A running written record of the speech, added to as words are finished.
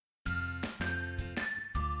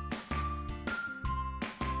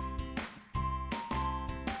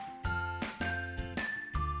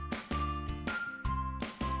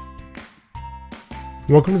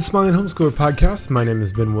Welcome to the Smiling Homeschooler Podcast. My name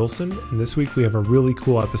is Ben Wilson, and this week we have a really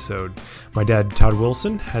cool episode. My dad, Todd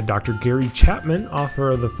Wilson, had Dr. Gary Chapman, author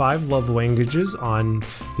of the 5 Love Languages, on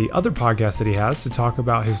the other podcast that he has to talk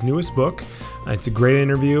about his newest book. It's a great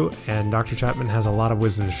interview, and Dr. Chapman has a lot of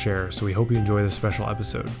wisdom to share, so we hope you enjoy this special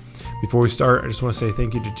episode. Before we start, I just want to say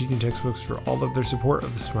thank you to Teaching Textbooks for all of their support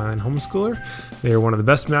of the Smiling Homeschooler. They are one of the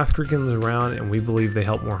best math curriculums around, and we believe they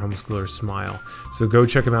help more homeschoolers smile. So go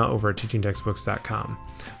check them out over at teachingtextbooks.com.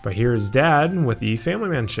 But here is Dad with the Family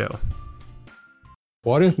Man Show.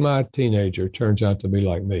 What if my teenager turns out to be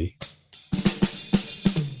like me?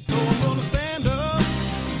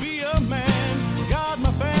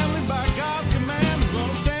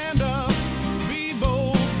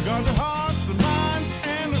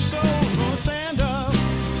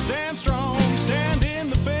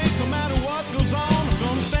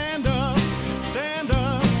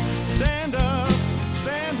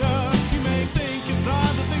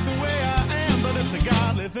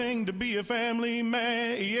 Family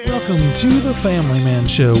man, yeah. Welcome to the Family Man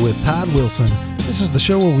Show with Todd Wilson. This is the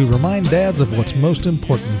show where we remind dads of what's most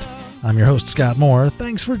important. I'm your host, Scott Moore.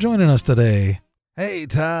 Thanks for joining us today. Hey,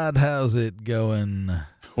 Todd, how's it going?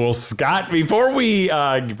 Well, Scott, before we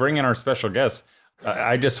bring in our special guest,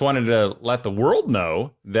 I just wanted to let the world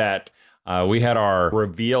know that we had our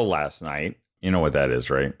reveal last night. You know what that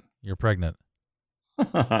is, right? You're pregnant.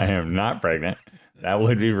 I am not pregnant. That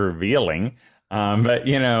would be revealing. But,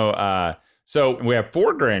 so we have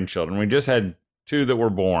 4 grandchildren. We just had 2 that were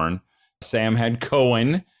born. Sam had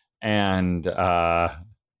Cohen and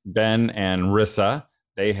Ben and Rissa.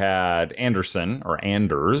 They had Anderson or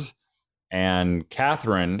Anders. And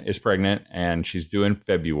Catherine is pregnant and she's due in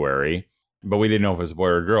February. But we didn't know if it was a boy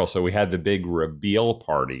or a girl. So we had the big reveal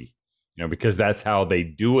party, because that's how they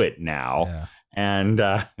do it now. Yeah. And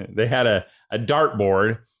they had a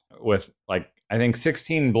dartboard with I think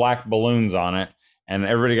 16 black balloons on it, and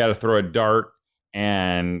everybody got to throw a dart,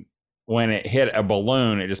 and when it hit a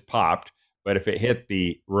balloon, it just popped. But if it hit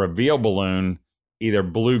the reveal balloon, either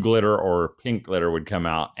blue glitter or pink glitter would come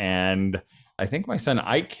out. And I think my son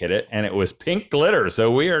Ike hit it, and it was pink glitter. So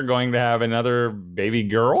we are going to have another baby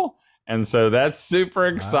girl. And so that's super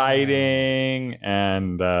exciting. Wow.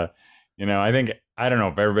 And, I don't know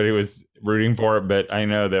if everybody was rooting for it, but I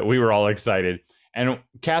know that we were all excited. And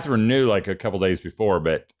Catherine knew a couple days before,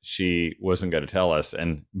 but she wasn't going to tell us.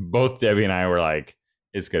 And both Debbie and I were like,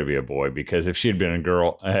 it's going to be a boy, because if it had been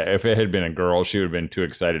a girl, she would have been too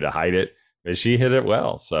excited to hide it. But she hid it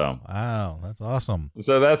well. So wow, that's awesome.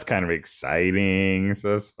 So that's kind of exciting.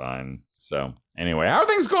 So that's fun. So anyway, how are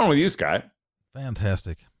things going with you, Scott?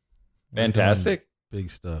 Fantastic. Fantastic?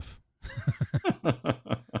 Big stuff.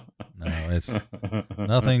 No, it's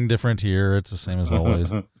nothing different here. It's the same as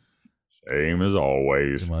always. Same as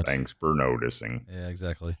always. Thanks for noticing. Yeah,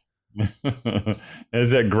 exactly.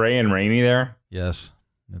 Is it gray and rainy there? Yes.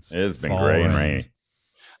 It's been gray and rainy.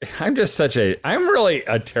 I'm really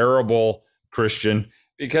a terrible Christian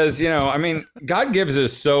because, God gives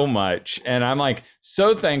us so much. And I'm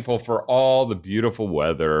so thankful for all the beautiful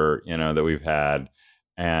weather, that we've had.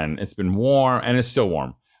 And it's been warm, and it's still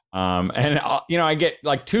warm. I get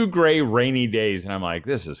 2 gray, rainy days, and I'm like,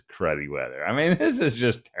 this is cruddy weather. This is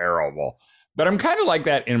just terrible. But I'm kind of like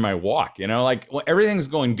that in my walk, everything's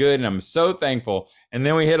going good, and I'm so thankful. And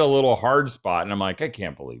then we hit a little hard spot, and I'm like, I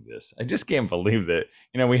can't believe this. I just can't believe that,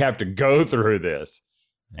 we have to go through this.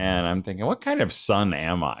 And I'm thinking, what kind of son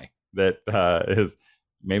am I that is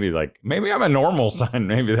maybe I'm a normal son.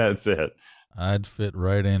 Maybe that's it. I'd fit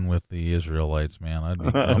right in with the Israelites, man. I'd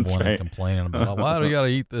be grumbling and complaining about, why do we got to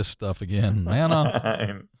eat this stuff again?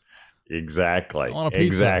 Manna. Exactly. I want a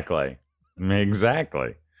pizza.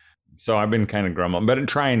 Exactly. So I've been kind of grumbling, but I'm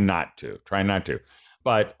trying not to.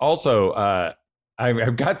 But also,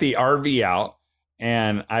 I've got the RV out,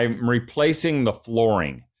 and I'm replacing the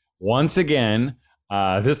flooring. Once again,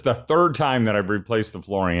 this is the 3rd time that I've replaced the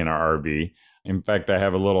flooring in our RV. In fact, I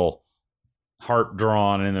have a little heart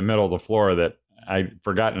drawn in the middle of the floor that I'd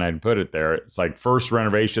forgotten I'd put it there. It's first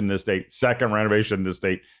renovation this date, second renovation this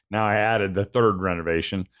date. Now I added the 3rd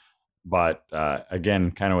renovation, but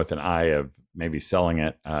again, kind of with an eye of maybe selling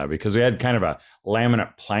it because we had kind of a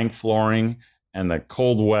laminate plank flooring, and the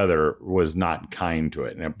cold weather was not kind to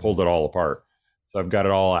it, and it pulled it all apart. So I've got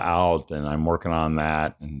it all out, and I'm working on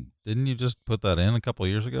that. And didn't you just put that in a couple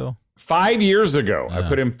of years ago? 5 years ago. Yeah. I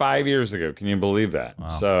put in 5 years ago. Can you believe that? Wow.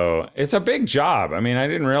 So it's a big job. I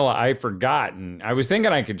didn't realize, I forgot. And I was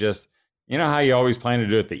thinking I could just, how you always plan to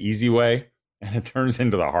do it the easy way and it turns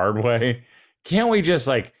into the hard way. Can't we just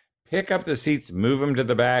pick up the seats, move them to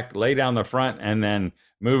the back, lay down the front, and then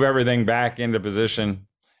move everything back into position?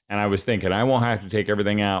 And I was thinking, I won't have to take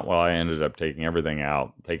everything out. Well, I ended up taking everything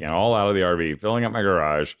out, taking it all out of the RV, filling up my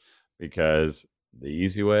garage, because the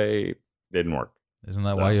easy way didn't work. Isn't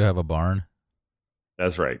that why you have a barn?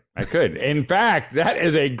 That's right. I could. In fact,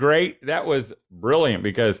 that was brilliant,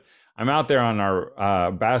 because I'm out there on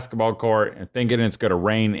our basketball court and thinking it's going to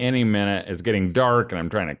rain any minute. It's getting dark and I'm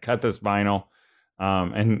trying to cut this vinyl.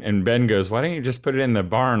 And Ben goes, why don't you just put it in the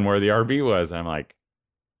barn where the RV was? And I'm like,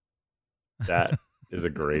 that is a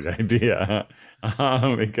great idea,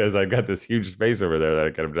 because I've got this huge space over there that I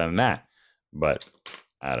could have done that. But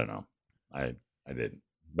I don't know. I didn't.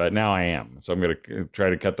 But now I am. So I'm going to try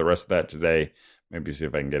to cut the rest of that today. Maybe see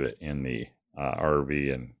if I can get it in the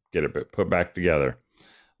RV and get it put back together.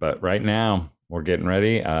 But right now, we're getting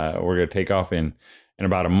ready. We're going to take off in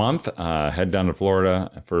about a month, head down to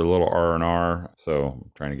Florida for a little R&R. So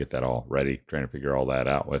I'm trying to get that all ready, trying to figure all that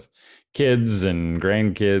out with kids and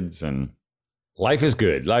grandkids, and life is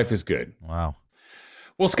good. Life is good. Wow.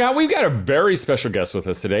 Well, Scott, we've got a very special guest with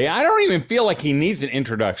us today. I don't even feel like he needs an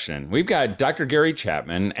introduction. We've got Dr. Gary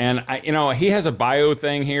Chapman, and he has a bio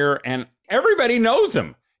thing here, and everybody knows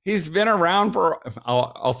him. He's been around for,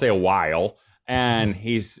 I'll say, a while, and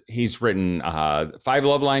he's written 5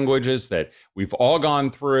 love languages that we've all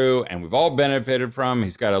gone through and we've all benefited from.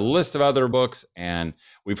 He's got a list of other books, and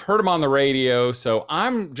we've heard him on the radio. So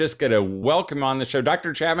I'm just going to welcome him on the show.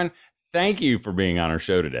 Dr. Chapman, thank you for being on our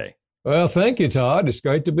show today. Well, thank you, Todd. It's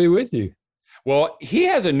great to be with you. Well, he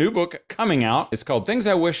has a new book coming out. It's called Things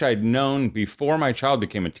I Wish I'd Known Before My Child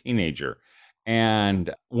Became a Teenager.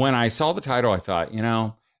 And when I saw the title, I thought,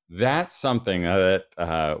 that's something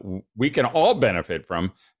that we can all benefit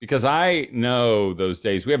from, because I know those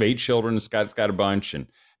days. We have 8 children. Scott's got a bunch.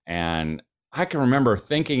 And I can remember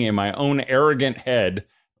thinking in my own arrogant head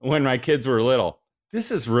when my kids were little, this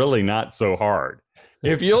is really not so hard.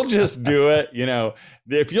 If you'll just do it,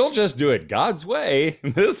 if you'll just do it God's way,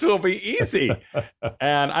 this will be easy.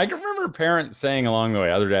 And I can remember parents saying along the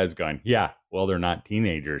way, other dads going, yeah, well, they're not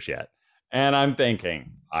teenagers yet. And I'm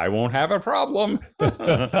thinking, I won't have a problem.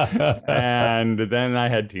 And then I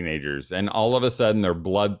had teenagers, and all of a sudden their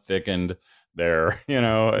blood thickened.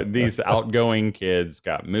 These outgoing kids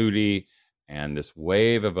got moody, and this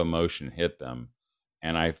wave of emotion hit them.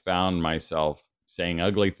 And I found myself saying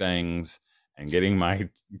ugly things and getting my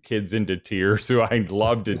kids into tears, who I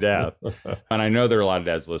love to death. And I know there are a lot of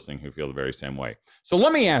dads listening who feel the very same way. So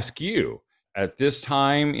let me ask you, at this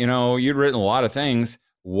time, you'd written a lot of things.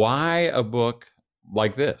 Why a book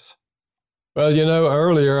like this? Well,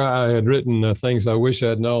 earlier I had written things I wish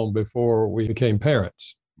I'd known before we became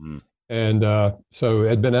parents. Mm. And so it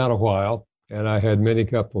had been out a while, and I had many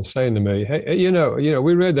couples saying to me, hey,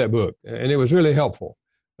 we read that book and it was really helpful.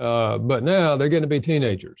 But now they're going to be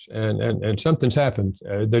teenagers, and something's happened.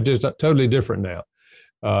 They're just totally different now.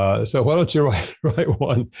 So why don't you write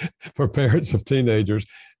one for parents of teenagers?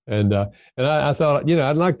 And I thought,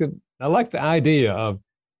 I like the idea of,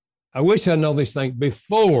 I wish I'd known these things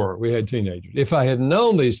before we had teenagers. If I had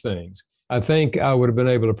known these things, I think I would have been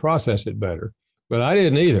able to process it better. But I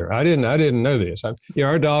didn't either. I didn't know this.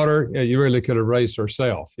 Our daughter, you really could have raised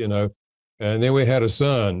herself, And then we had a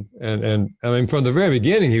son, and I mean, from the very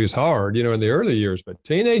beginning, he was hard, in the early years, but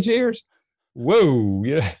teenage years, whoa,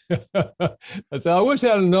 So I wish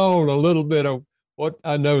I'd known a little bit of what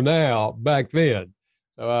I know now back then.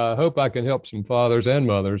 So I hope I can help some fathers and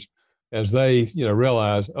mothers as they,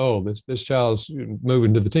 realize, oh, this child's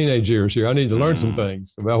moving to the teenage years here. I need to learn some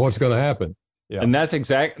things about what's going to happen. Yeah. And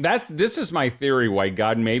this is my theory why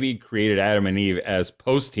God maybe created Adam and Eve as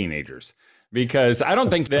post-teenagers. Because I don't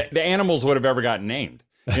think that the animals would have ever gotten named.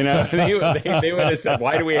 They would have said,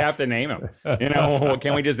 why do we have to name them?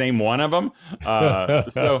 Can we just name one of them?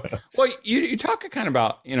 You talk kind of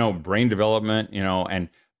about, brain development, and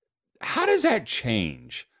how does that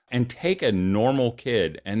change and take a normal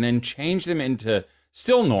kid and then change them into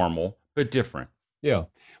still normal, but different? Yeah.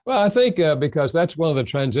 Well, I think because that's one of the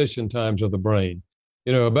transition times of the brain.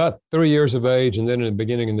 About 3 years of age, and then in the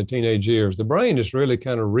beginning in the teenage years, the brain is really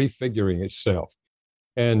kind of refiguring itself.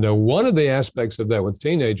 And one of the aspects of that with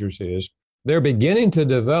teenagers is they're beginning to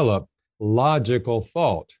develop logical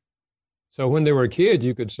thought. So when they were a kid,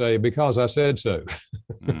 you could say, because I said so.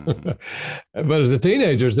 But as the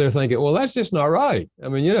teenagers, they're thinking, well, that's just not right. I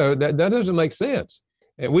mean, that doesn't make sense.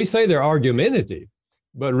 And we say they're argumentative,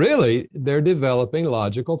 but really they're developing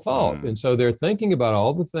logical thought. And so they're thinking about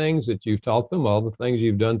all the things that you've taught them, all the things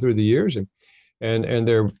you've done through the years. And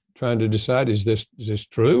they're trying to decide, is this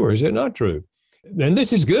true or is it not true? And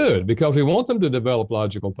this is good because we want them to develop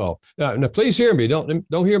logical thought. Now please hear me. Don't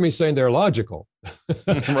hear me saying they're logical.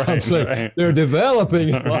 Right, I'm saying they're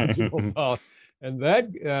developing logical thought. And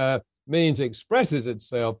that means expresses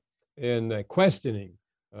itself in questioning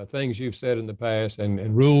things you've said in the past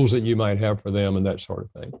and rules that you might have for them and that sort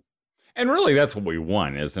of thing. And really, that's what we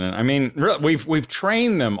want, isn't it? I mean, we've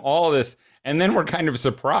trained them all this, and then we're kind of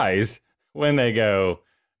surprised when they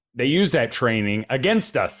use that training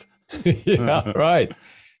against us. Yeah, right.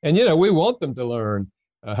 And, we want them to learn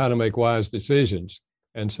how to make wise decisions.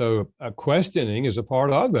 And so questioning is a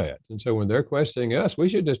part of that. And so when they're questioning us, we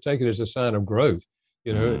should just take it as a sign of growth,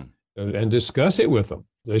 and discuss it with them.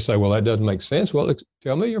 They say, well, that doesn't make sense. Well,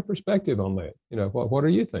 tell me your perspective on that. What are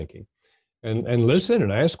you thinking? And listen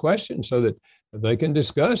and ask questions so that they can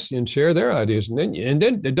discuss and share their ideas. And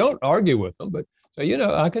then don't argue with them, but say,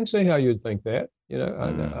 I can see how you'd think that.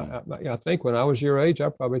 I think when I was your age, I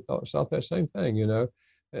probably thought that same thing,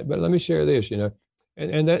 but let me share this, and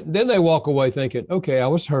then they walk away thinking, okay, I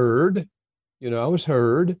was heard,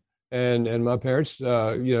 and my parents,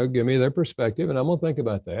 give me their perspective, and I'm going to think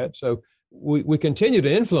about that. So we continue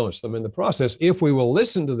to influence them in the process if we will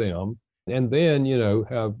listen to them and then,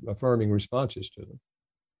 have affirming responses to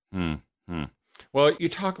them. Mm-hmm. Well, you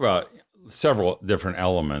talk about several different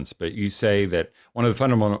elements, but you say that one of the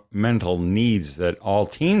fundamental needs that all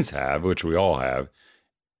teens have, which we all have,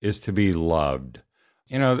 is to be loved.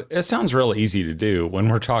 It sounds real easy to do when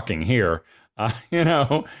we're talking here,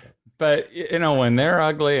 but, when they're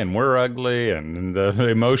ugly and we're ugly and the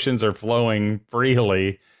emotions are flowing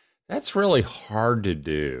freely, that's really hard to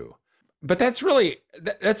do. But that's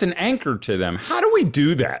an anchor to them. How do we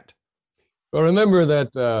do that? Well, remember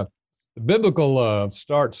that the biblical love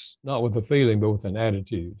starts not with a feeling, but with an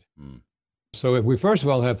attitude. So if we first of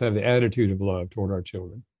all have to have the attitude of love toward our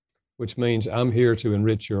children, which means I'm here to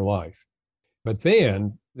enrich your life. But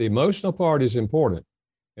then the emotional part is important.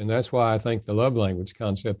 And that's why I think the love language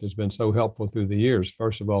concept has been so helpful through the years,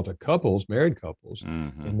 first of all, to couples, married couples.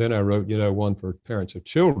 Mm-hmm. And then I wrote, one for parents of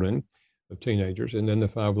children, of teenagers, and then the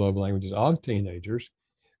 5 love languages of teenagers,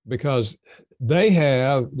 because they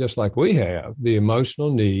have, just like we have, the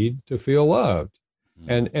emotional need to feel loved.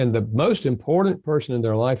 Mm-hmm. And the most important person in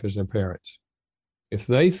their life is their parents. If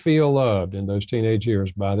they feel loved in those teenage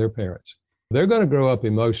years by their parents, they're going to grow up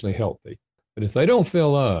emotionally healthy. But if they don't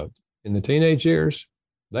feel loved in the teenage years,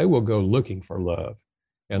 they will go looking for love,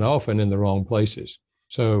 and often in the wrong places.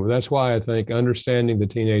 So that's why I think understanding the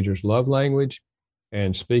teenager's love language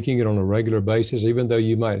and speaking it on a regular basis, even though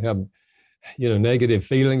you might have, negative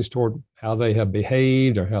feelings toward how they have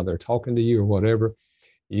behaved or how they're talking to you or whatever,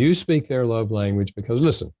 you speak their love language, because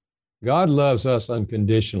listen, God loves us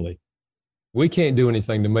unconditionally. We can't do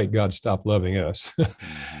anything to make God stop loving us.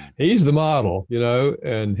 He's the model,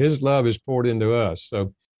 and his love is poured into us.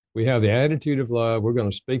 So we have the attitude of love. We're going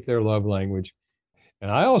to speak their love language.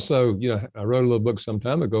 And I also, I wrote a little book some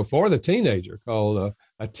time ago for the teenager called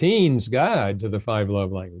A Teen's Guide to the 5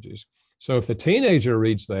 Love Languages. So if the teenager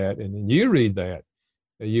reads that and then you read that,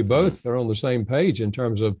 you both are on the same page in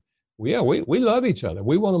terms of, we love each other.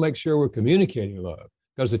 We want to make sure we're communicating love,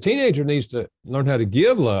 because the teenager needs to learn how to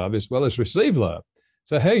give love as well as receive love.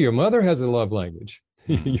 So, hey, your mother has a love language.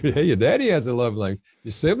 Your daddy has a love language.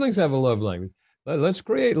 Your siblings have a love language. Let's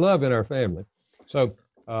create love in our family. So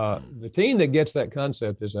the teen that gets that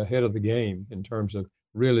concept is ahead of the game in terms of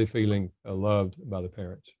really feeling loved by the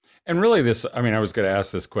parents. And really I was going to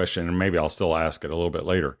ask this question, and maybe I'll still ask it a little bit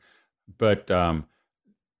later, but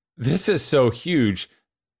this is so huge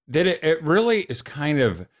that it really is kind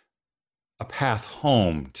of a path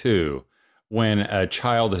home too, when a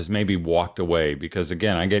child has maybe walked away. Because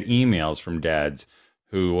again, I get emails from dads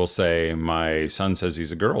who will say, my son says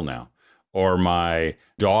he's a girl now. Or my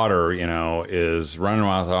daughter, is running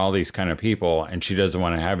around with all these kind of people and she doesn't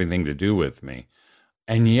want to have anything to do with me.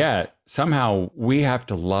 And yet somehow we have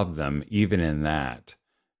to love them even in that.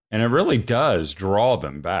 And it really does draw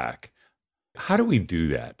them back. How do we do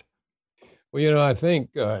that? Well, I think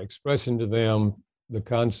expressing to them the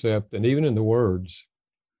concept, and even in the words,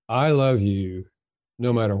 I love you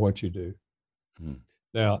no matter what you do.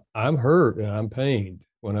 Now, I'm hurt and I'm pained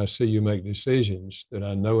when I see you make decisions that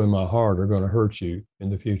I know in my heart are going to hurt you in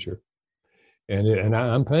the future. And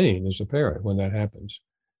I'm pained as a parent when that happens.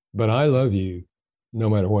 But I love you no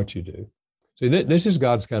matter what you do. See, this is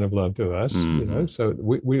God's kind of love to us, so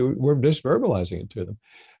we're just verbalizing it to them.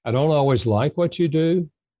 I don't always like what you do.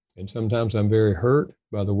 And sometimes I'm very hurt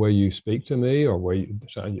by the way you speak to me or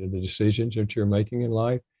the decisions that you're making in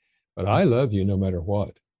life. But I love you no matter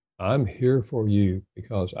what. I'm here for you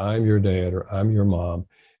because I'm your dad or I'm your mom,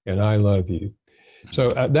 and I love you. So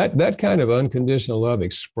that kind of unconditional love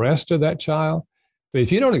expressed to that child. But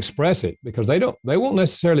if you don't express it, because they won't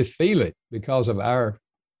necessarily feel it because of our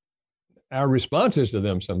responses to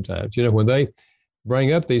them sometimes. When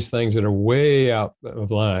bring up these things that are way out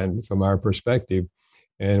of line from our perspective.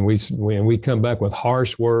 And we come back with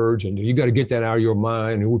harsh words, and you got to get that out of your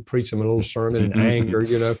mind. And we preach them a little sermon in anger,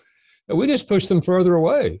 And we just push them further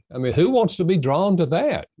away. I mean, who wants to be drawn to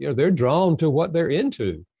that? They're drawn to what they're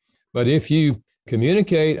into. But if you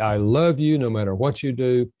communicate, I love you no matter what you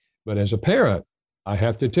do. But as a parent, I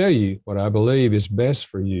have to tell you what I believe is best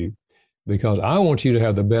for you, because I want you to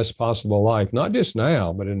have the best possible life, not just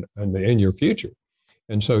now, but in your future.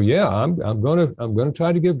 And so, yeah, I'm going to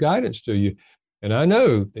try to give guidance to you. And I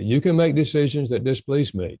know that you can make decisions that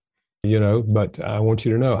displease me, but I want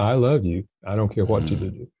you to know I love you. I don't care what you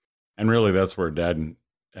do. And really, that's where dad and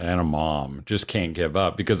a mom just can't give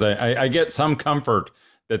up, because I get some comfort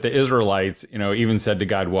that the Israelites, even said to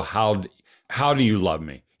God, well, how do you love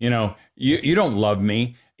me? You don't love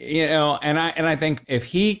me, and I think if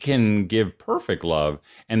he can give perfect love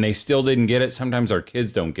and they still didn't get it, sometimes our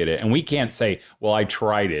kids don't get it. And we can't say, well, I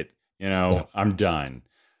tried it, I'm done.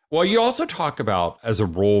 Well, you also talk about as a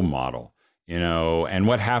role model, and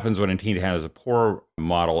what happens when a teen has a poor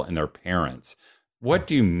model in their parents. What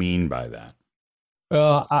do you mean by that?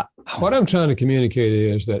 What I'm trying to communicate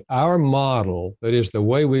is that our model, that is the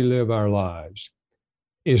way we live our lives,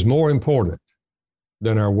 is more important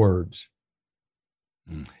than our words,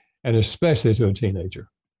 and especially to a teenager,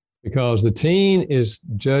 because the teen is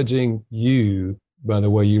judging you by the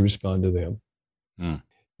way you respond to them.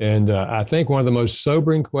 And I think one of the most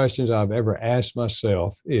sobering questions I've ever asked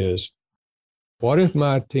myself is, what if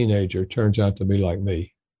my teenager turns out to be like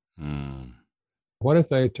me? What if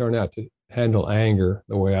they turn out to handle anger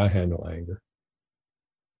the way I handle anger?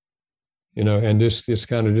 And just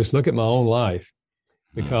kind of just look at my own life,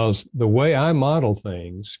 because the way I model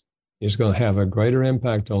things is going to have a greater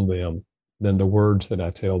impact on them than the words that I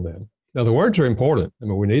tell them. Now, the words are important. I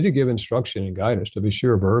mean, we need to give instruction and guidance, to be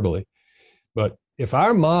sure, verbally. But if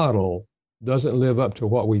our model doesn't live up to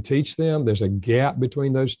what we teach them, there's a gap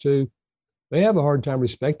between those two, they have a hard time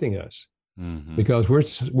respecting us, because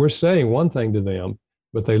we're saying one thing to them,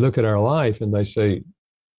 but they look at our life and they say,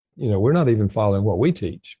 we're not even following what we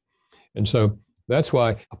teach. And so that's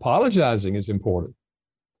why apologizing is important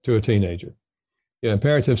to a teenager.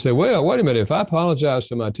 Parents have said, well, wait a minute, if I apologize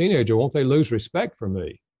to my teenager, won't they lose respect for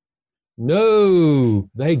me? No,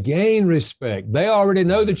 they gain respect. They already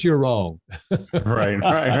know that you're wrong.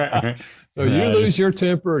 Right. So you lose your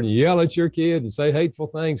temper and yell at your kid and say hateful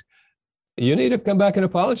things. You need to come back and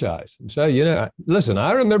apologize and say, listen,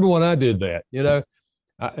 I remember when I did that.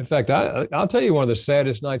 In fact, I'll tell you, one of the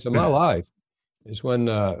saddest nights of my life is when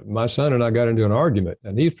my son and I got into an argument,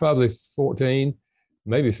 and he's probably 14,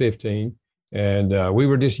 maybe 15. And we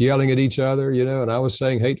were just yelling at each other, and I was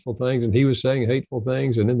saying hateful things and he was saying hateful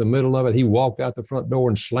things. And in the middle of it, he walked out the front door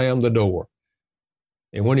and slammed the door.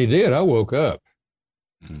 And when he did, I woke up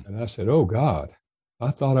and I said, oh God,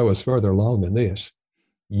 I thought I was further along than this.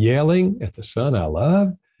 Yelling at the son I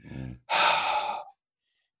love.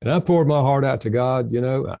 And I poured my heart out to God,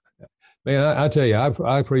 Man, I tell you,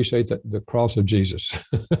 I appreciate the cross of Jesus.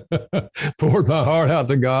 Poured my heart out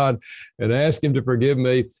to God and asked him to forgive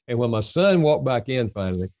me. And when my son walked back in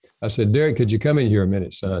finally, I said, Derek, could you come in here a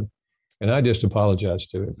minute, son? And I just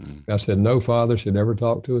apologized to him. I said, no father should ever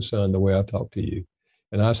talk to a son the way I talk to you.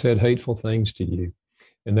 And I said hateful things to you.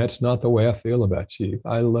 And that's not the way I feel about you.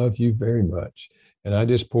 I love you very much. And I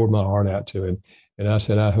just poured my heart out to him. And I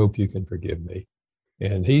said, I hope you can forgive me.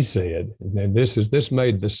 And he said, and this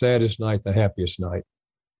made the saddest night the happiest night.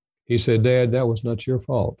 He said, Dad, that was not your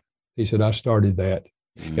fault. He said, I started that,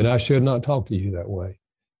 and I should not talk to you that way.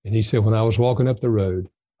 And he said, when I was walking up the road,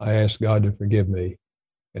 I asked God to forgive me,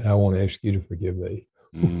 and I want to ask you to forgive me.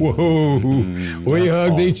 Whoa, we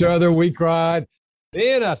hugged each other, we cried.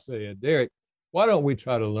 Then I said, Derek, why don't we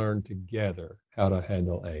try to learn together how to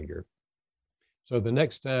handle anger? So the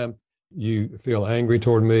next time you feel angry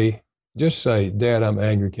toward me, just say, Dad, I'm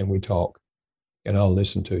angry. Can we talk? And I'll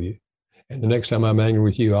listen to you. And the next time I'm angry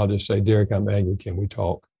with you, I'll just say, Derek, I'm angry. Can we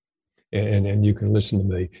talk? And you can listen to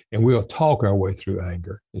me. And we'll talk our way through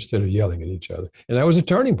anger instead of yelling at each other. And that was a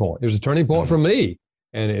turning point. It was a turning point for me.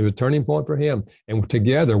 And it was a turning point for him. And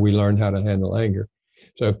together we learned how to handle anger.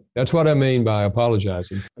 So that's what I mean by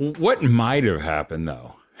apologizing. What might have happened,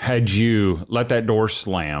 though, had you let that door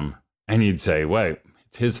slam and you'd say, wait,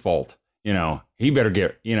 it's his fault. He better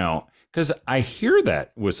get, because I hear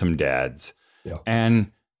that with some dads,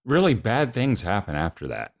 and really bad things happen after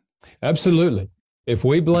that. Absolutely. If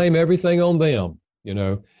we blame everything on them,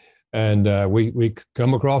 and we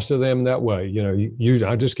come across to them that way,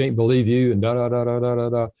 I just can't believe you, and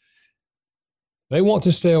da-da-da-da-da-da-da. They want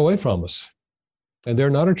to stay away from us, and they're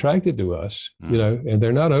not attracted to us, and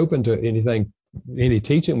they're not open to anything any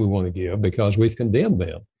teaching we want to give because we've condemned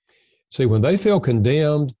them. See, when they feel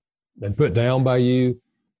condemned and put down by you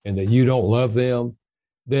and that you don't love them,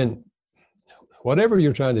 then whatever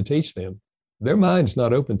you're trying to teach them, their mind's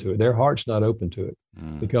not open to it. Their heart's not open to it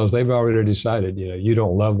because they've already decided, you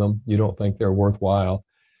don't love them. You don't think they're worthwhile.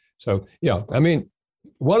 So, yeah, I mean,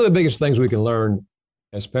 one of the biggest things we can learn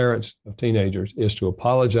as parents of teenagers is to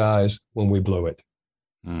apologize when we blow it.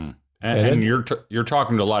 And you're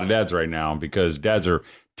talking to a lot of dads right now because dads are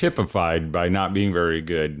typified by not being very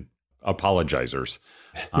good apologizers.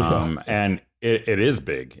 And it is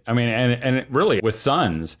big. I mean, and it really with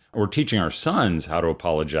sons, we're teaching our sons how to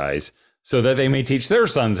apologize so that they may teach their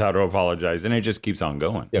sons how to apologize. And it just keeps on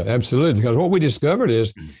going. Yeah, absolutely. Because what we discovered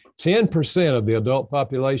is 10% of the adult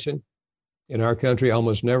population in our country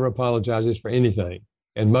almost never apologizes for anything.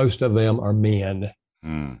 And most of them are men.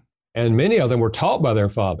 And many of them were taught by their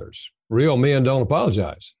fathers. Real men don't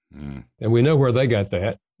apologize. And we know where they got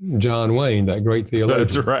that. John Wayne, that great theologian.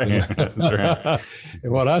 That's right. That's right.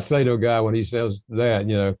 And what I say to a guy when he says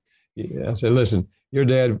that, I say, listen, your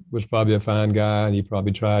dad was probably a fine guy and he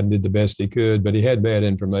probably tried and did the best he could, but he had bad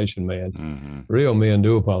information, man. Real men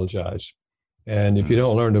do apologize. And if you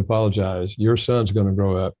don't learn to apologize, your son's going to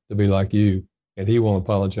grow up to be like you, and he won't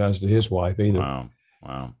apologize to his wife either.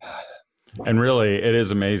 Wow. And really, it is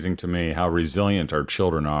amazing to me how resilient our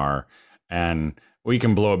children are. And we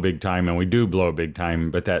can blow a big time, and we do blow a big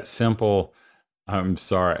time, but that simple, I'm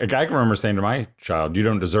sorry. I can remember saying to my child, you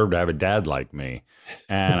don't deserve to have a dad like me.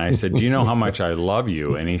 And I said, do you know how much I love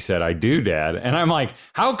you? And he said, I do, Dad. And I'm like,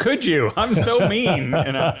 how could you? I'm so mean.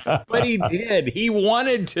 But he did. He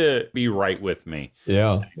wanted to be right with me.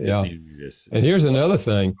 Yeah. And here's another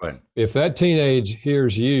thing. If that teenage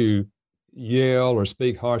hears you yell or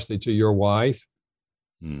speak harshly to your wife,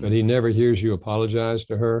 but he never hears you apologize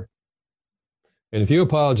to her, and if you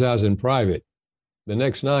apologize in private, the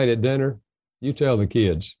next night at dinner, you tell the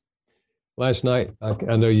kids, last night,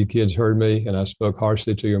 I know you kids heard me and I spoke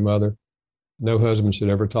harshly to your mother. No husband should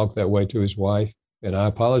ever talk that way to his wife. And I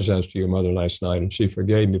apologized to your mother last night and she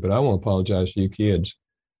forgave me, but I won't apologize to you kids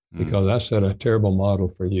because I set a terrible model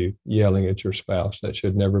for you yelling at your spouse. That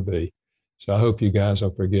should never be. So I hope you guys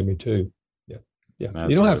will forgive me too. Yeah.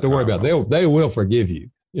 You don't have to worry about it. They will forgive you.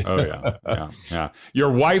 Oh yeah. Your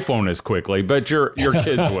wife won't as quickly, but your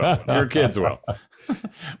kids will. Your kids will.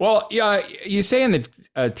 Well, yeah, you say in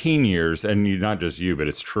the teen years, and not just you, but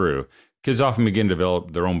it's true, kids often begin to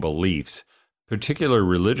develop their own beliefs, particularly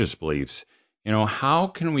religious beliefs. How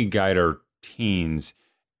can we guide our teens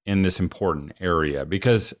in this important area?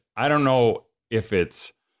 Because I don't know if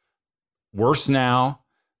it's worse now,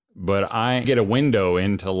 but I get a window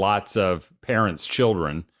into lots of parents'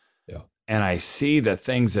 children. And I see the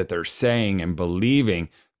things that they're saying and believing,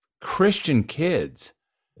 Christian kids.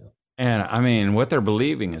 And I mean, what they're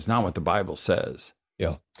believing is not what the Bible says.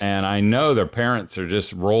 Yeah. And I know their parents are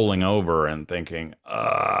just rolling over and thinking,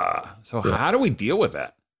 how do we deal with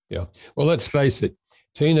that? Yeah. Well, let's face it.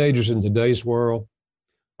 Teenagers in today's world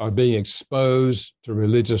are being exposed to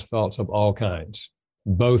religious thoughts of all kinds,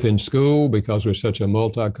 both in school, because we're such a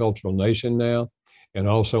multicultural nation now, and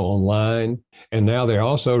also online. And now they're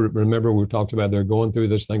also, remember we talked about, they're going through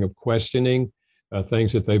this thing of questioning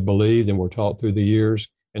things that they've believed and were taught through the years.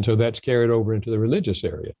 And so that's carried over into the religious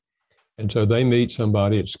area. And so they meet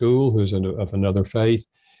somebody at school who's of another faith,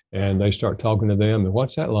 and they start talking to them. And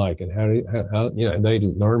what's that like? And how they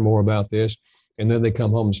learn more about this. And then they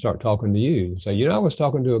come home and start talking to you and say, I was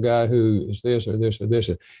talking to a guy who is this or this or this.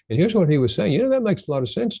 And here's what he was saying. That makes a lot of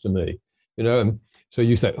sense to me. And so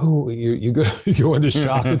you say, oh, you go into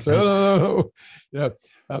shock and say, oh,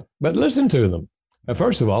 but listen to them.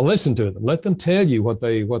 First of all, listen to them. Let them tell you what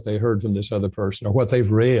they heard from this other person or what they've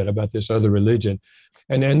read about this other religion.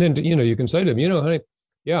 And then, you can say to them, honey,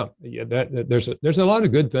 there's a lot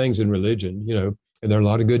of good things in religion, and there are a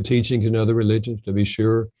lot of good teachings in other religions, to be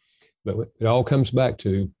sure. But it all comes back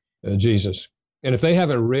to Jesus. And if they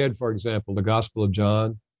haven't read, for example, the Gospel of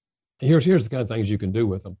John, here's the kind of things you can do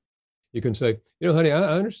with them. You can say, honey,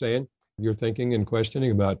 I understand you're thinking and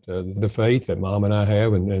questioning about the faith that Mom and I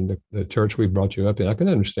have and the church we brought you up in. I can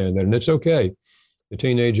understand that, and it's okay. The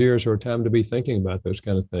teenage years are a time to be thinking about those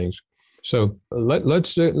kind of things. So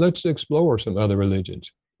let's explore some other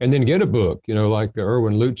religions, and then get a book, like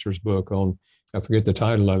Erwin Lutzer's book on, I forget the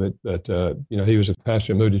title of it, but he was a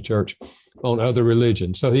pastor at Moody Church, on other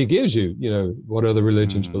religions. So he gives you, what other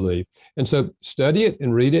religions believe, and so study it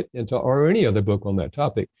and read it, or any other book on that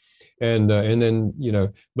topic. And then,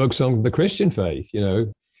 books on the Christian faith,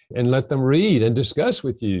 and let them read and discuss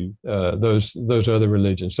with you those other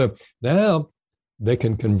religions. So now they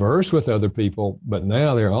can converse with other people, but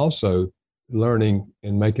now they're also learning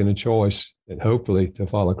and making a choice and hopefully to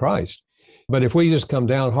follow Christ. But if we just come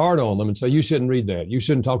down hard on them and say, you shouldn't read that, you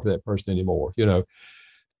shouldn't talk to that person anymore,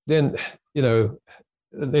 then,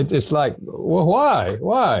 it's like, well,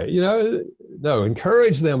 why? No,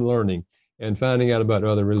 encourage them learning and finding out about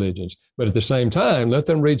other religions. But at the same time, let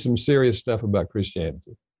them read some serious stuff about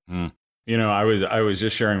Christianity. Mm. I was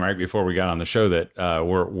just sharing right before we got on the show that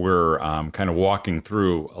we're kind of walking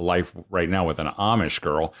through a life right now with an Amish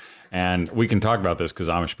girl, and we can talk about this because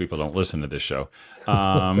Amish people don't listen to this show.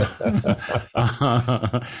 But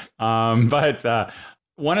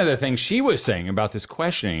one of the things she was saying about this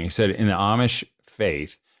questioning, he said in the Amish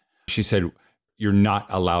faith, she said, you're not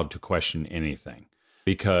allowed to question anything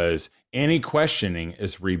because any questioning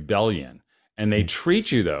is rebellion, and they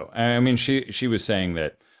treat you though. I mean, she was saying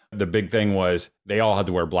that the big thing was they all had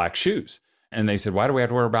to wear black shoes. And they said, why do we have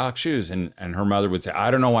to wear black shoes? And her mother would say,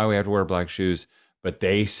 I don't know why we have to wear black shoes, but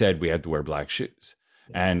they said we had to wear black shoes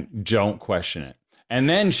and don't question it. And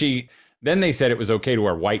then they said it was okay to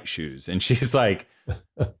wear white shoes. And she's like,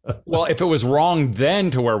 well, if it was wrong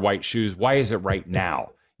then to wear white shoes, why is it right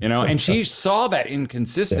now? And she saw that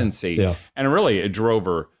inconsistency. Yeah. And really it drove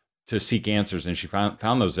her to seek answers. And she found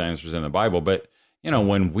those answers in the Bible. But,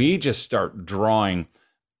 when we just start drawing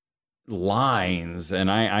lines,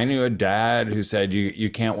 and I knew a dad who said you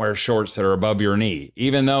can't wear shorts that are above your knee,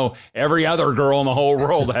 even though every other girl in the whole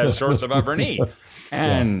world has shorts above her knee.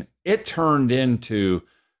 And it turned into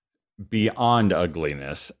beyond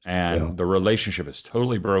ugliness, and the relationship is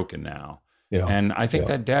totally broken now. Yeah. And I think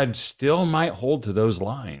that dad still might hold to those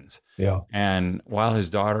lines. Yeah. And while his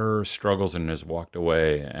daughter struggles and has walked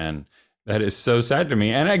away, and that is so sad to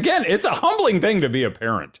me. And again, it's a humbling thing to be a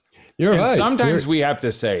parent. You're right. Sometimes we have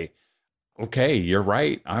to say, okay, you're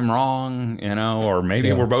right, I'm wrong, or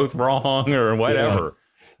maybe we're both wrong or whatever. Yeah.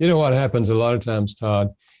 You know what happens a lot of times, Todd,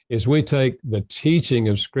 is we take the teaching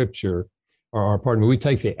of Scripture, we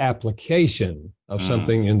take the application of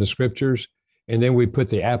something in the Scriptures, and then we put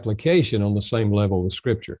the application on the same level with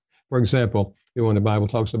Scripture. For example, when the Bible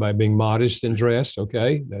talks about being modest in dress,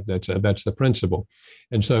 okay, that's the principle.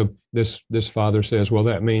 And so this father says, well,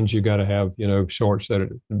 that means you got to have shorts that are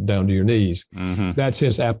down to your knees. Mm-hmm. That's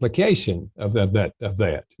his application of that.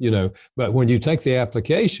 But when you take the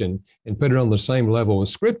application and put it on the same level with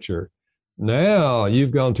Scripture, now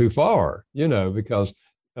you've gone too far. Because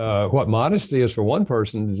what modesty is for one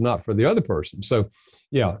person is not for the other person. So,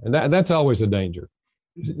 and that's always a danger.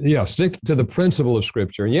 Stick to the principle of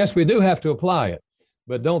Scripture. And yes, we do have to apply it,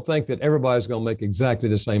 but don't think that everybody's going to make exactly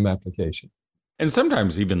the same application. And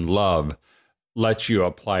sometimes even love lets you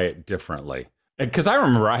apply it differently. Because I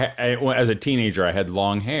remember as a teenager, I had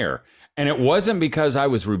long hair, and it wasn't because I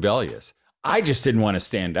was rebellious. I just didn't want to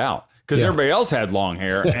stand out because everybody else had long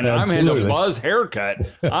hair, and I'm in a buzz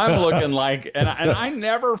haircut. I'm looking like, and I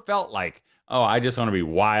never felt like, oh, I just want to be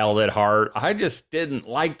wild at heart. I just didn't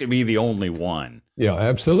like to be the only one. Yeah,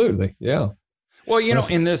 absolutely. Yeah. Well,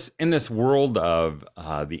 in this world of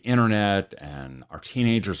the internet, and our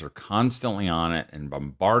teenagers are constantly on it and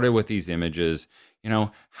bombarded with these images,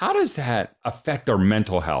 how does that affect their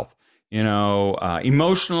mental health?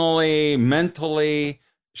 Emotionally, mentally,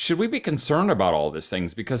 should we be concerned about all these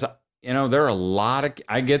things? Because, there are a lot of,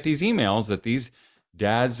 I get these emails that these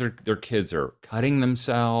dads, their kids are cutting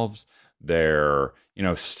themselves. They're,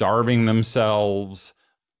 starving themselves.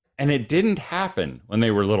 And it didn't happen when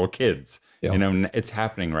they were little kids. Yeah. It's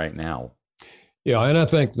happening right now. Yeah, and I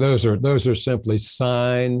think those are simply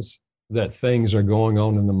signs that things are going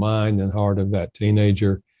on in the mind and heart of that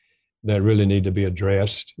teenager that really need to be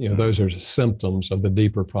addressed. Those are symptoms of the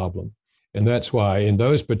deeper problem. And that's why in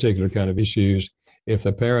those particular kind of issues, if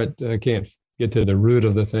the parent can't get to the root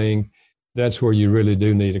of the thing, that's where you really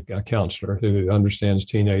do need a counselor who understands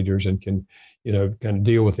teenagers and can, kind of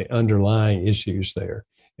deal with the underlying issues there.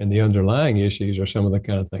 And the underlying issues are some of the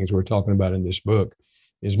kind of things we're talking about in this book,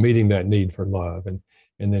 is meeting that need for love and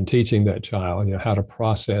then teaching that child, how to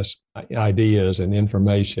process ideas and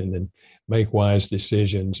information and make wise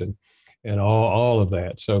decisions and all of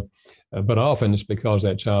that. So, but often it's because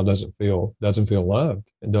that child doesn't feel loved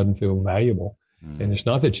and doesn't feel valuable. Mm. And it's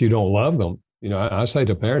not that you don't love them. I say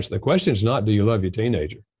to parents, the question is not, do you love your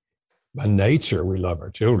teenager? By nature, we love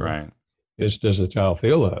our children. Right. It's, does the child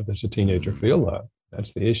feel loved? Does the teenager feel loved?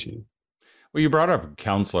 That's the issue. Well, you brought up a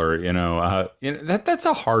counselor, that's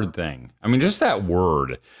a hard thing. I mean, just that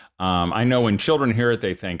word. I know when children hear it,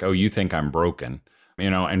 they think, oh, you think I'm broken,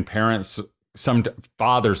 and parents, some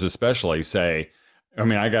fathers especially say,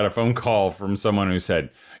 I got a phone call from someone who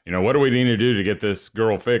said, what do we need to do to get this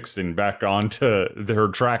girl fixed and back onto her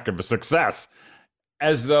track of success?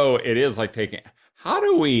 As though it is like how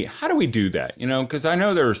do we do that? Because I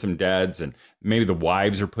know there are some dads, and maybe the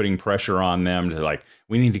wives are putting pressure on them to like,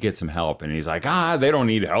 we need to get some help. And he's like, they don't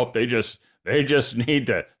need help. They just need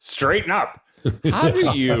to straighten up. How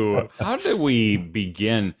do we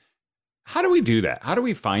begin? How do we do that? How do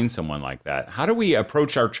we find someone like that? How do we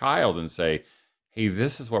approach our child and say, hey,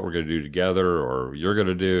 this is what we're going to do together, or you're going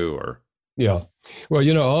to do, or. Yeah. Well,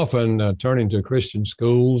 often turning to Christian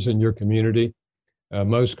schools in your community,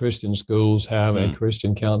 most Christian schools have a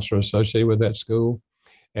Christian counselor associated with that school.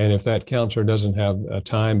 And if that counselor doesn't have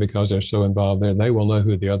time because they're so involved there, they will know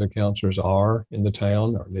who the other counselors are in the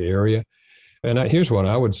town or the area. And here's what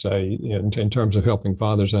I would say in terms of helping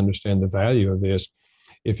fathers understand the value of this.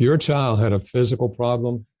 If your child had a physical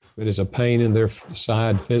problem, that is a pain in their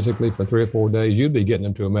side physically for 3 or 4 days, you'd be getting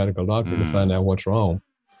them to a medical doctor to find out what's wrong.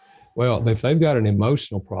 Well, if they've got an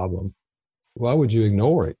emotional problem, why would you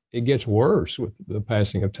ignore it? It gets worse with the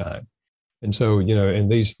passing of time. And so,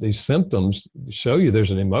 and these symptoms show you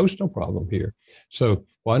there's an emotional problem here. So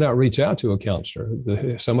why not reach out to a counselor,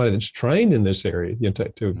 somebody that's trained in this area,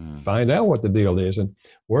 to find out what the deal is and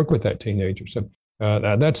work with that teenager. So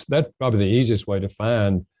that's probably the easiest way to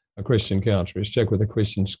find a Christian counselor is check with the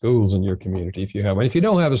Christian schools in your community if you have one. If you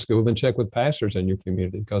don't have a school, then check with pastors in your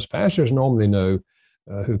community, because pastors normally know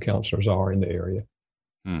who counselors are in the area.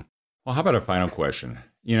 Well, how about a final question?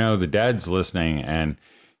 The dad's listening and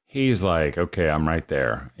he's like, okay, I'm right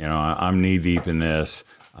there. I'm knee deep in this,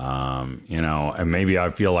 and maybe I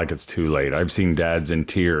feel like it's too late. I've seen dads in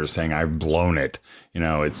tears saying, I've blown it.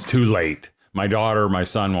 It's too late. My daughter, my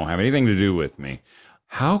son won't have anything to do with me.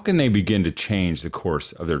 How can they begin to change the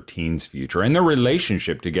course of their teen's future and their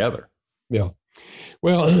relationship together? Yeah.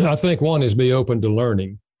 Well, I think one is be open to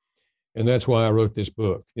learning. And that's why I wrote this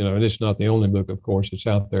book, and it's not the only book, of course, it's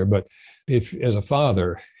out there. But if, as a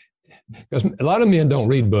father, because a lot of men don't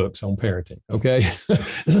read books on parenting, okay?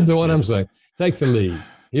 So what I'm saying, take the lead.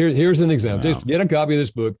 Here's an example. Wow. Just get a copy of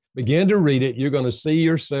this book, begin to read it. You're going to see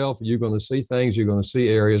yourself. You're going to see things. You're going to see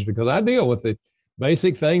areas, because I deal with the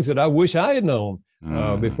basic things that I wish I had known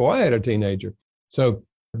before I had a teenager. So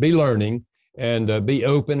be learning and be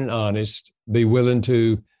open and honest. Be willing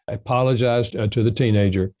to apologize to the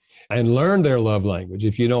teenager. And learn their love language.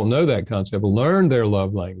 If you don't know that concept, learn their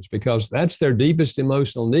love language, because that's their deepest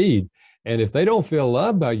emotional need. And if they don't feel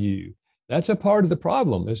loved by you, that's a part of the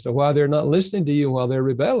problem as to why they're not listening to you while they're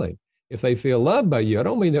rebelling. If they feel loved by you, I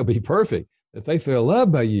don't mean they'll be perfect. If they feel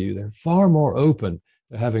loved by you, they're far more open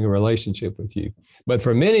to having a relationship with you. But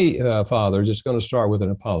for many fathers, it's going to start with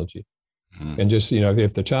an apology. And just,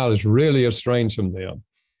 if the child is really estranged from them,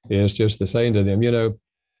 it's just the saying to them,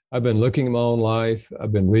 I've been looking at my own life.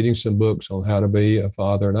 I've been reading some books on how to be a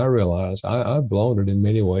father, and I realize I've blown it in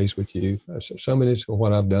many ways with you. So many of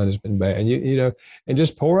what I've done has been bad. And and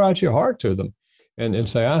just pour out your heart to them and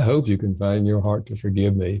say, I hope you can find your heart to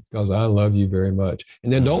forgive me, because I love you very much.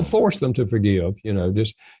 And then don't force them to forgive,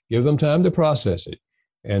 just give them time to process it.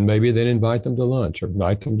 And maybe then invite them to lunch or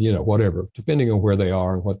invite them, whatever, depending on where they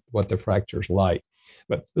are and what the fracture's like.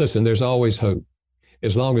 But listen, there's always hope.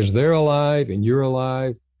 As long as they're alive and you're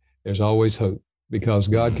alive, there's always hope, because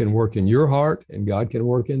God can work in your heart and God can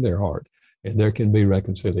work in their heart, and there can be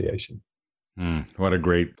reconciliation. What a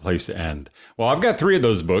great place to end. Well, I've got 3 of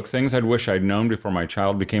those books, things I'd wish I'd known before my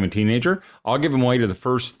child became a teenager. I'll give them away to the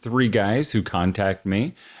first 3 guys who contact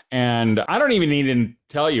me. And I don't even need to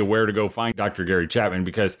tell you where to go find Dr. Gary Chapman,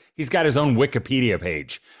 because he's got his own Wikipedia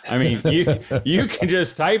page. I mean, you can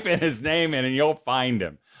just type in his name and you'll find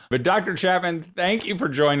him. But Dr. Chapman, thank you for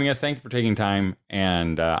joining us. Thank you for taking time.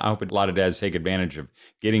 And I hope a lot of dads take advantage of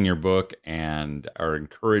getting your book and are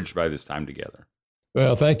encouraged by this time together.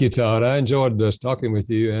 Well, thank you, Todd. I enjoyed just talking with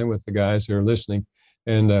you and with the guys who are listening.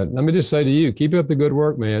 And let me just say to you, keep up the good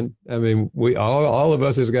work, man. I mean, we all of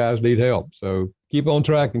us as guys need help. So keep on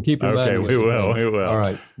track and keep reminding us. Okay, we will. All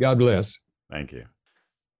right. God bless. Thank you.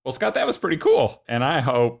 Well, Scott, that was pretty cool. And I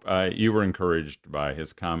hope you were encouraged by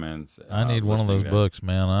his comments. I need one of those books,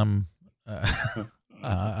 man.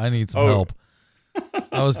 I need some help.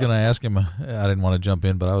 I was going to ask him, I didn't want to jump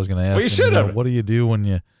in, but I was going to ask him, what do you do when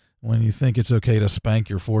you think it's okay to spank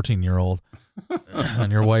your 14-year-old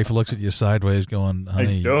and your wife looks at you sideways going,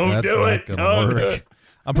 honey, that's not going to work.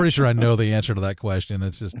 I'm pretty sure I know the answer to that question.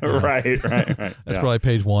 It's just right. That's probably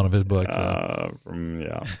page 1 of his book. So.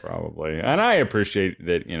 Probably. And I appreciate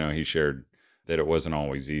that he shared that it wasn't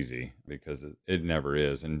always easy, because it never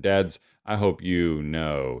is. And dads, I hope you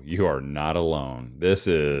are not alone. This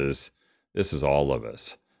is all of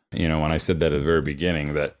us. When I said that at the very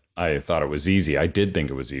beginning that I thought it was easy, I did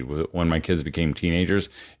think it was easy. When my kids became teenagers,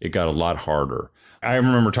 it got a lot harder. I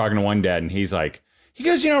remember talking to one dad, and he's like, He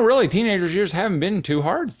goes, really, teenagers' years haven't been too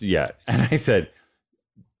hard yet. And I said,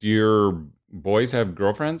 do your boys have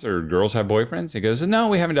girlfriends or girls have boyfriends? He goes, no,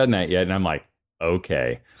 we haven't done that yet. And I'm like,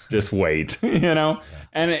 okay, just wait, And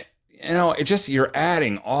it just, you're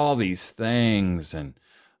adding all these things. And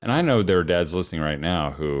I know there are dads listening right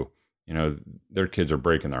now who, their kids are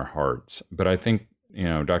breaking their hearts. But I think,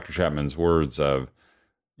 Dr. Chapman's words of,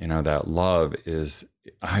 that love is,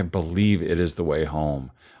 I believe it is the way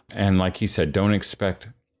home. And like he said, don't expect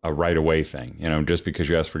a right away thing, just because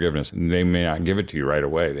you ask forgiveness. They may not give it to you right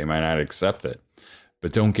away. They might not accept it,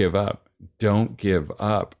 but don't give up. Don't give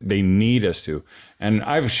up. They need us to. And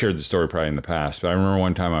I've shared the story probably in the past, but I remember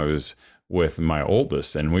one time I was with my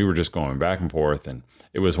oldest and we were just going back and forth. And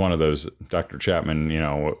it was one of those Dr. Chapman,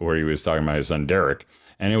 where he was talking about his son, Derek,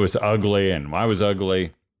 and it was ugly and I was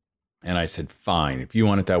ugly. And I said, fine, if you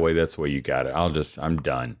want it that way, that's the way you got it. I'm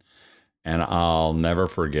done. And I'll never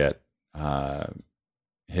forget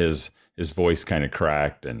his voice kind of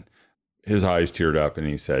cracked and his eyes teared up and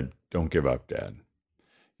he said, don't give up, Dad.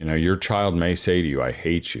 Your child may say to you, I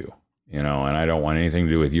hate you, and I don't want anything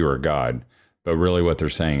to do with you or God. But really what they're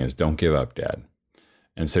saying is, don't give up, Dad.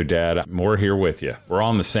 And so, Dad, we're here with you. We're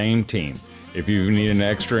on the same team. If you need an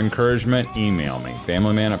extra encouragement, email me,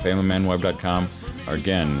 familyman@familymanweb.com.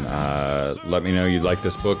 Again, let me know you'd like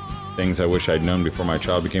this book, Things I Wish I'd Known Before My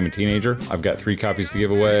Child Became a Teenager. I've got 3 copies to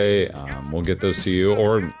give away. We'll get those to you,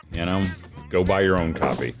 or, go buy your own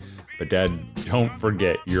copy. But Dad, don't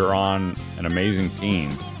forget, you're on an amazing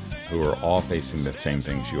team who are all facing the same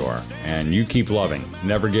things you are. And you keep loving,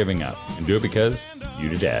 never giving up. And do it because you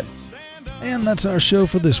to Dad. And that's our show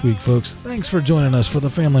for this week, folks. Thanks for joining us for the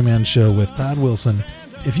Family Man Show with Todd Wilson.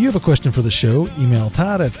 If you have a question for the show, email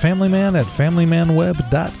Todd at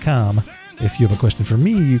familyman@familymanweb.com. If you have a question for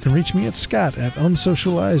me, you can reach me at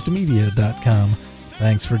scott@unsocializedmedia.com.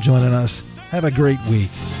 Thanks for joining us. Have a great week.